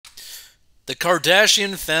The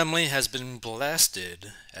Kardashian family has been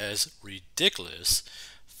blasted as ridiculous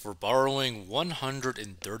for borrowing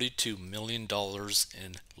 $132 million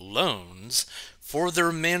in loans for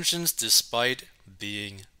their mansions despite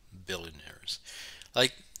being billionaires.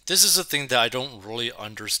 Like, this is a thing that I don't really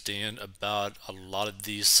understand about a lot of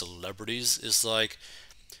these celebrities is like,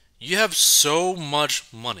 you have so much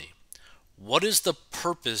money. What is the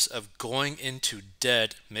purpose of going into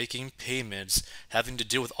debt, making payments, having to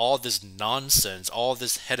deal with all this nonsense, all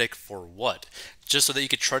this headache for what? Just so that you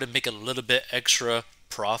could try to make a little bit extra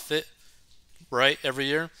profit, right, every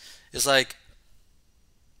year? It's like,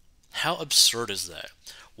 how absurd is that?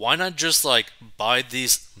 Why not just like buy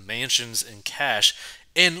these mansions in cash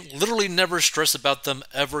and literally never stress about them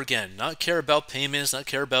ever again? Not care about payments, not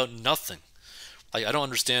care about nothing. Like, I don't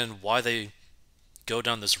understand why they go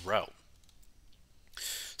down this route.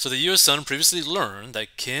 So the US Sun previously learned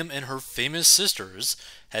that Kim and her famous sisters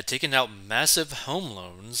had taken out massive home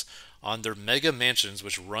loans on their mega mansions,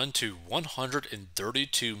 which run to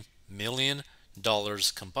 $132 million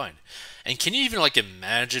combined. And can you even like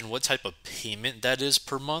imagine what type of payment that is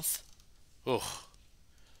per month? Oh,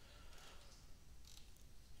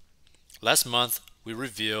 last month we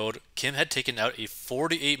revealed Kim had taken out a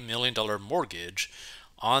 $48 million mortgage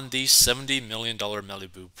on the $70 million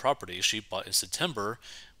Malibu property she bought in September,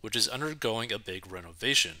 which is undergoing a big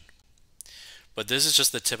renovation. But this is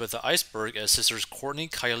just the tip of the iceberg, as sisters Kourtney,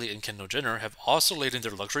 Kylie, and Kendall Jenner have also laid in their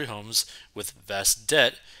luxury homes with vast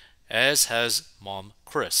debt, as has mom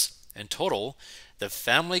Kris. In total, the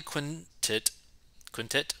family quintet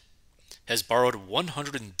has borrowed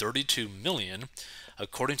 $132 million,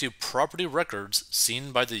 according to property records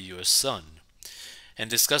seen by the US Sun. And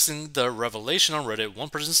discussing the revelation on Reddit, one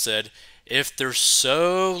person said, if they're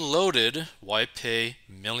so loaded, why pay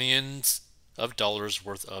millions of dollars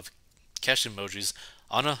worth of cash emojis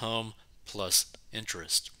on a home plus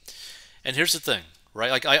interest? And here's the thing,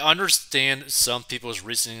 right? Like, I understand some people's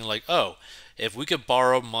reasoning, like, oh, if we could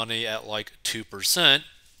borrow money at like 2%,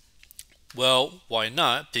 well, why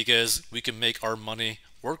not? Because we can make our money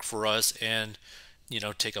work for us and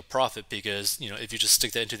take a profit because if you just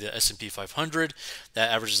stick that into the S&P 500, that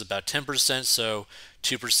averages about 10%, so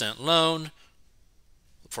 2% loan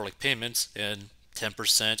for like payments and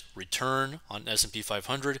 10% return on S&P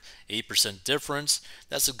 500, 8% difference,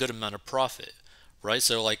 that's a good amount of profit, right?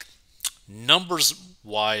 So like numbers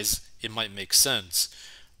wise it might make sense,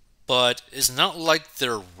 but it's not like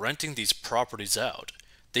they're renting these properties out.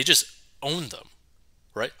 They just own them,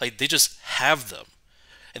 right? Like they just have them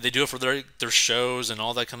and they do it for their shows and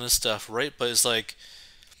all that kind of stuff, right? But it's like,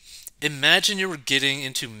 imagine you were getting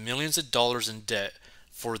into millions of dollars in debt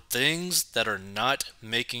for things that are not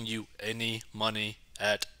making you any money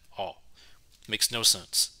at all. Makes no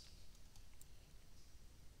sense.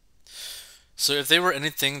 So if they were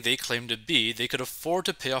anything they claimed to be, they could afford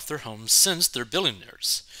to pay off their homes since they're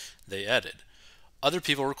billionaires, they added. Other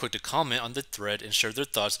people were quick to comment on the thread and share their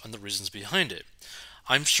thoughts on the reasons behind it.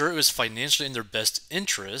 I'm sure it was financially in their best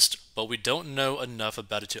interest, but we don't know enough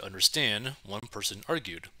about it to understand, one person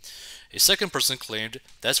argued. A second person claimed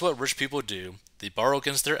that's what rich people do. They borrow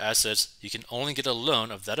against their assets. You can only get a loan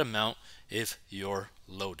of that amount if you're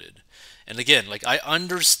loaded. And again, like I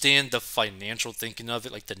understand the financial thinking of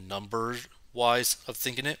it, like the number wise of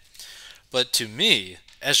thinking it. But to me,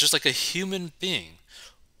 as just like a human being,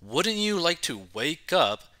 wouldn't you like to wake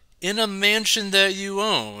up in a mansion that you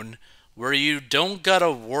own where you don't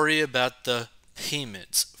gotta worry about the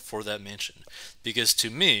payments for that mansion? Because to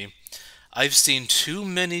me, I've seen too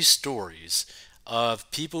many stories of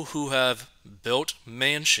people who have built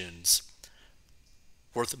mansions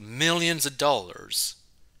worth millions of dollars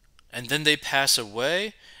and then they pass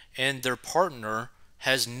away and their partner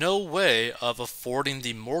has no way of affording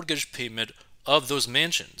the mortgage payment of those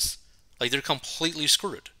mansions. Like they're completely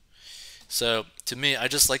screwed. So to me, I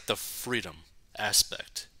just like the freedom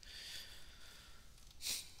aspect.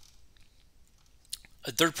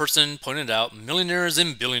 A third person pointed out millionaires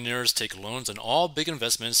and billionaires take loans on all big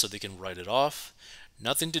investments so they can write it off.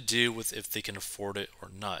 Nothing to do with if they can afford it or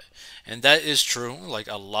not. And that is true. Like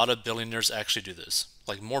a lot of billionaires actually do this.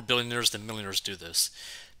 Like more billionaires than millionaires do this.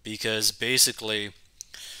 Because basically,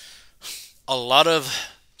 a lot of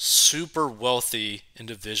super wealthy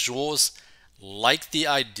individuals like the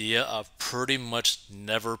idea of pretty much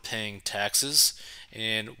never paying taxes.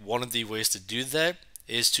 And one of the ways to do that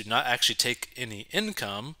is to not actually take any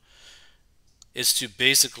income, is to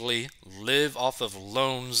basically live off of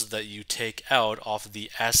loans that you take out off of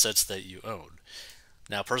the assets that you own.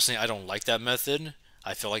 Now, personally, I don't like that method.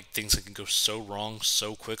 I feel like things can go so wrong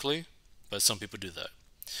so quickly, but some people do that.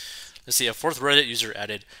 Let's see, a fourth Reddit user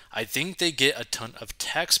added, I think they get a ton of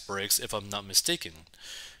tax breaks if I'm not mistaken.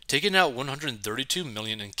 Taking out 132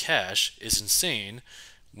 million in cash is insane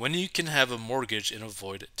when you can have a mortgage and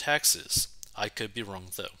avoid taxes. I could be wrong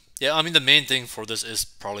though. Yeah, I mean the main thing for this is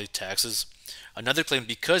probably taxes. Another claim,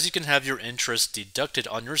 because you can have your interest deducted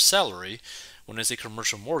on your salary when it's a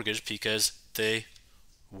commercial mortgage because they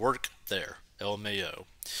work there. LMAO.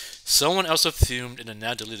 Someone also fumed in a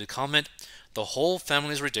now deleted comment, the whole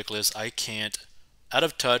family is ridiculous, I can't, out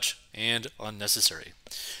of touch, and unnecessary.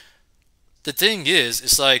 The thing is,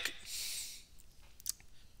 it's like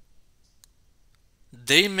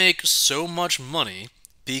they make so much money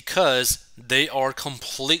because they are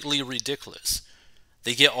completely ridiculous.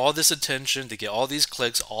 They get all this attention, they get all these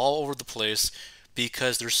clicks all over the place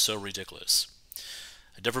because they're so ridiculous.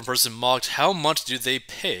 A different person mocked, how much do they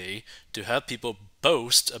pay to have people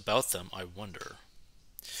boast about them, I wonder.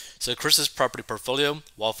 So Chris's property portfolio,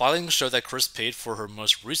 while filings show that Chris paid for her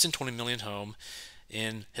most recent 20 million home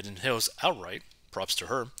in Hidden Hills outright, props to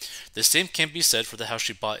her, the same can't be said for the house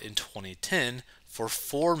she bought in 2010 for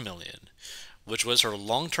 4 million, which was her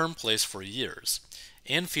long-term place for years,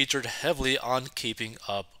 and featured heavily on keeping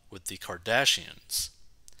up with the Kardashians.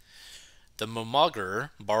 The Momager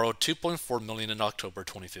borrowed 2.4 million in October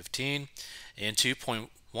 2015 and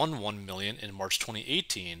 2.11 million in March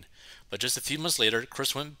 2018, but just a few months later,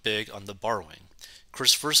 Chris went big on the borrowing.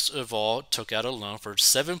 Chris first of all took out a loan for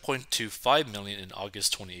 7.25 million in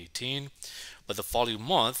August 2018, but the following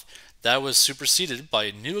month, that was superseded by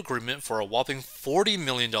a new agreement for a whopping $40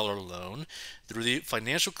 million loan through the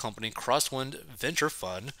financial company Crosswind Venture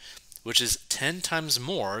Fund, which is 10 times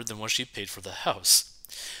more than what she paid for the house.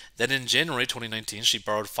 Then in January 2019, she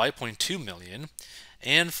borrowed 5.2 million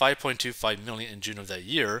and 5.25 million in June of that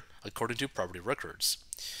year, according to property records.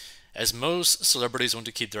 As most celebrities want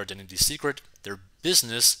to keep their identity secret, their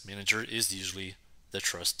business manager is usually the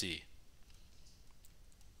trustee.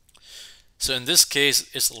 So in this case,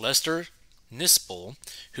 it's Lester Nispel,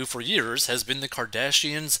 who for years has been the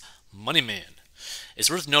Kardashians' money man. It's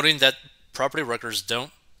worth noting that property records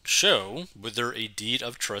don't show whether a deed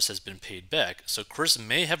of trust has been paid back, so Chris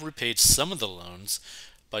may have repaid some of the loans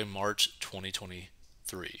by March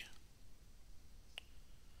 2023.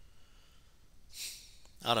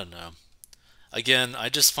 I don't know. Again, I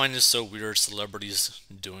just find this so weird, celebrities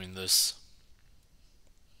doing this.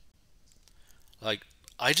 Like,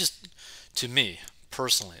 to me,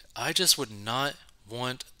 personally, I just would not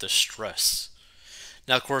want the stress.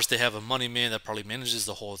 Now, of course, they have a money man that probably manages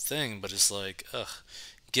the whole thing, but it's like, ugh,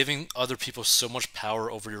 giving other people so much power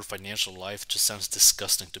over your financial life just sounds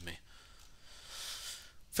disgusting to me.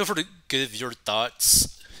 Feel free to give your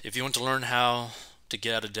thoughts. If you want to learn how to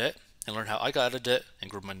get out of debt and learn how I got out of debt and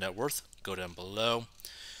grow my net worth, go down below.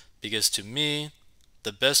 Because to me,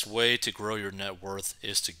 the best way to grow your net worth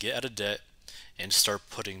is to get out of debt and start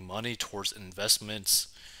putting money towards investments,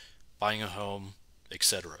 buying a home,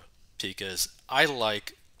 etc. Because I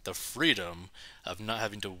like the freedom of not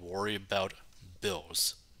having to worry about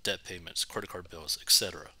bills, debt payments, credit card bills,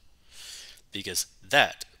 etc. Because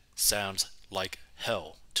that sounds like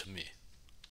hell to me.